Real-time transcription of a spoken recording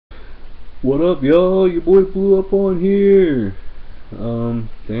What up, y'all? Your boy blew up on here.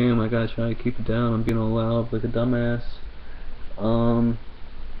 Damn, I gotta try to keep it down. I'm being all loud like a dumbass. Um,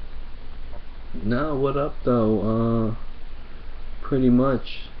 no, what up though? Pretty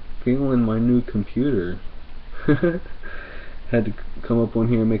much feeling my new computer. Had to come up on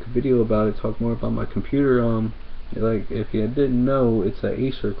here and make a video about it, talk more about my computer. Like, if you didn't know, it's a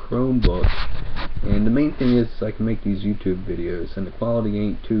Acer Chromebook, and the main thing is I can make these YouTube videos, and the quality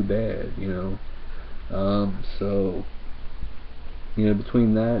ain't too bad, you know. So, you know,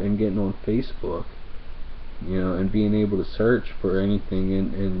 between that and getting on Facebook, you know, and being able to search for anything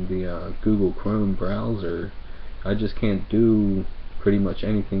in the Google Chrome browser, I just can't do pretty much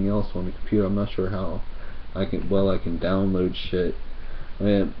anything else on the computer. I'm not sure how I can download shit.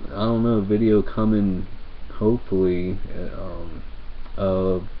 I don't know, video coming hopefully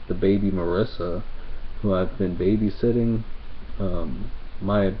of the baby Marissa, who I've been babysitting,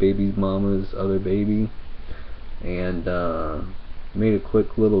 my baby mama's other baby, and made a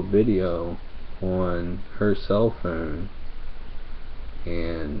quick little video on her cell phone,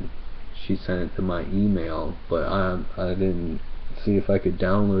 and she sent it to my email, but I didn't see if I could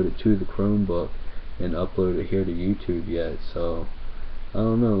download it to the Chromebook and upload it here to YouTube yet. So I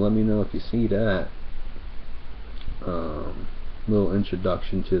don't know, let me know if you see that. Little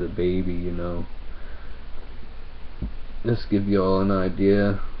introduction to the baby, you know, just give you all an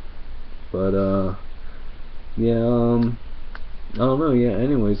idea. But yeah, I don't know. Yeah,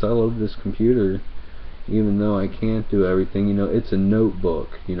 anyways, I love this computer, even though I can't do everything. You know, it's a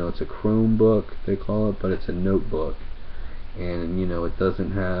notebook. You know, it's a Chromebook, they call it, but it's a notebook. And, you know, it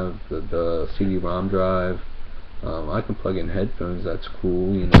doesn't have the CD-ROM drive. I can plug in headphones, that's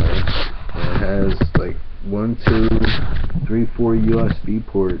cool, you know. And it has, like, 1, 2, 3, 4 USB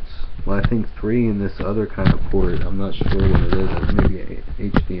ports. Well, I think 3 in this other kind of port. I'm not sure what it is. Maybe a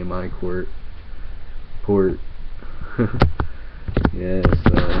HDMI port. Yeah,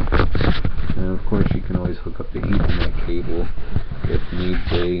 so, and of course you can always hook up the Ethernet cable if need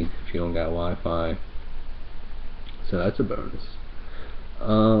be, if you don't got Wi-Fi. So that's a bonus.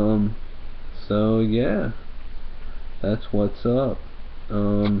 So yeah, that's what's up.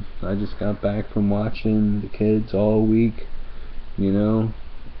 I just got back from watching the kids all week, you know.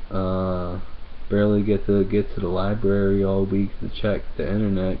 Barely get to the library all week to check the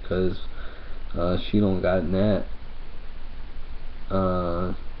internet, cause she don't got net.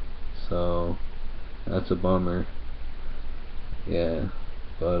 So that's a bummer. Yeah,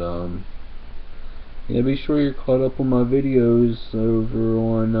 but yeah, be sure you're caught up on my videos over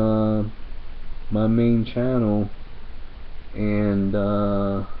on my main channel, and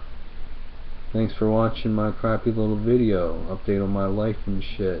thanks for watching my crappy little video update on my life and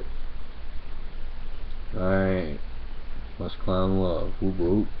shit. Alright, much clown love. Whoop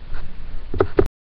whoop.